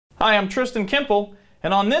Hi, I'm Tristan Kimple,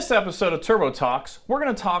 and on this episode of Turbo Talks, we're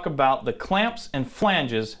going to talk about the clamps and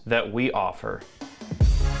flanges that we offer.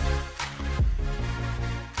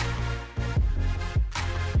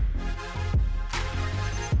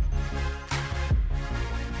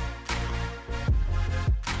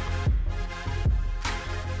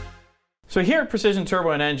 So here at Precision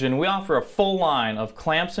Turbo and Engine, we offer a full line of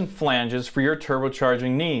clamps and flanges for your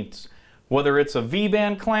turbocharging needs. Whether it's a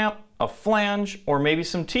V-band clamp, a flange, or maybe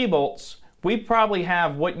some T-bolts, we probably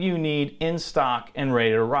have what you need in stock and ready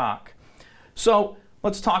to rock. So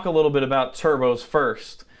let's talk a little bit about turbos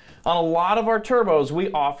first. On a lot of our turbos,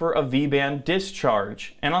 we offer a V-band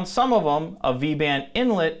discharge, and on some of them, a V-band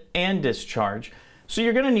inlet and discharge. So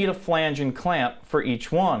you're going to need a flange and clamp for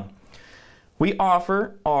each one. We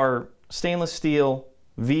offer our stainless steel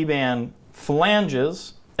V-band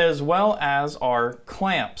flanges as well as our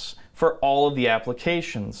clamps for all of the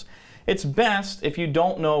applications. It's best, if you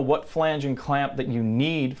don't know what flange and clamp that you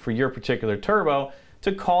need for your particular turbo,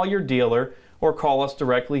 to call your dealer or call us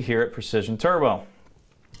directly here at Precision Turbo.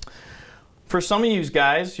 For some of you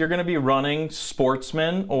guys, you're going to be running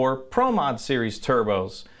Sportsman or Pro Mod series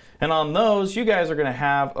turbos, and on those you guys are going to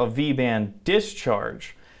have a V-band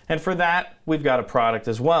discharge, and for that we've got a product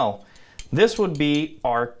as well. This would be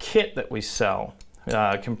our kit that we sell,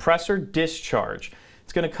 Compressor Discharge.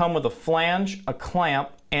 It's going to come with a flange, a clamp,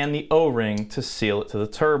 and the O-ring to seal it to the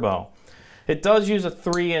turbo. It does use a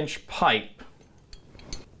 3-inch pipe.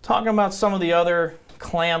 Talking about some of the other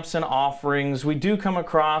clamps and offerings, we do come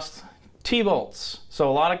across T-bolts. So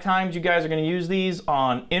a lot of times you guys are going to use these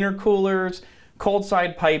on intercoolers, cold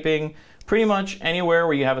side piping, pretty much anywhere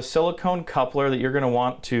where you have a silicone coupler that you're going to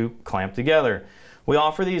want to clamp together. We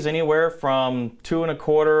offer these anywhere from 2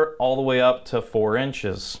 1/4 all the way up to 4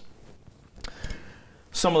 inches.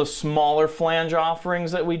 Some of the smaller flange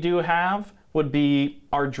offerings that we do have would be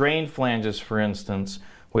our drain flanges, for instance.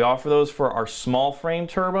 We offer those for our small frame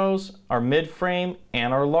turbos, our mid frame,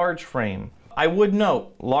 and our large frame. I would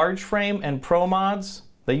note, large frame and Pro Mods,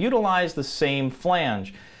 they utilize the same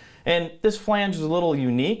flange. And this flange is a little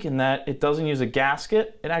unique in that it doesn't use a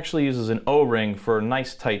gasket, it actually uses an O-ring for a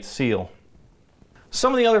nice tight seal.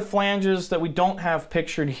 Some of the other flanges that we don't have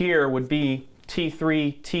pictured here would be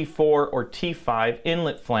T3, T4, or T5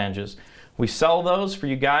 inlet flanges. We sell those for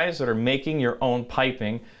you guys that are making your own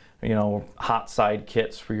piping, hot side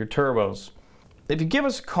kits for your turbos. If you give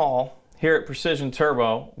us a call here at Precision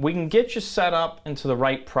Turbo, we can get you set up into the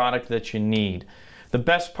right product that you need. The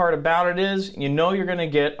best part about it is you know you're going to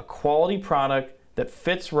get a quality product that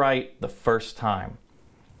fits right the first time.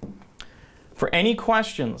 For any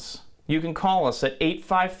questions, you can call us at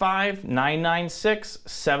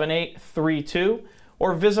 855-996-7832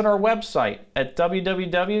 or visit our website at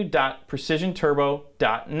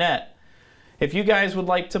www.precisionturbo.net. If you guys would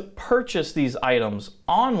like to purchase these items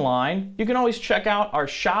online, you can always check out our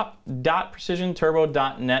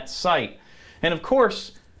shop.precisionturbo.net site. And of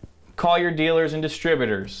course, call your dealers and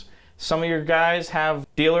distributors. Some of your guys have a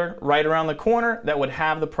dealer right around the corner that would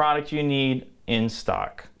have the product you need in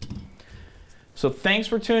stock. So thanks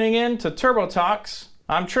for tuning in to Turbo Talks.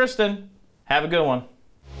 I'm Tristan. Have a good one.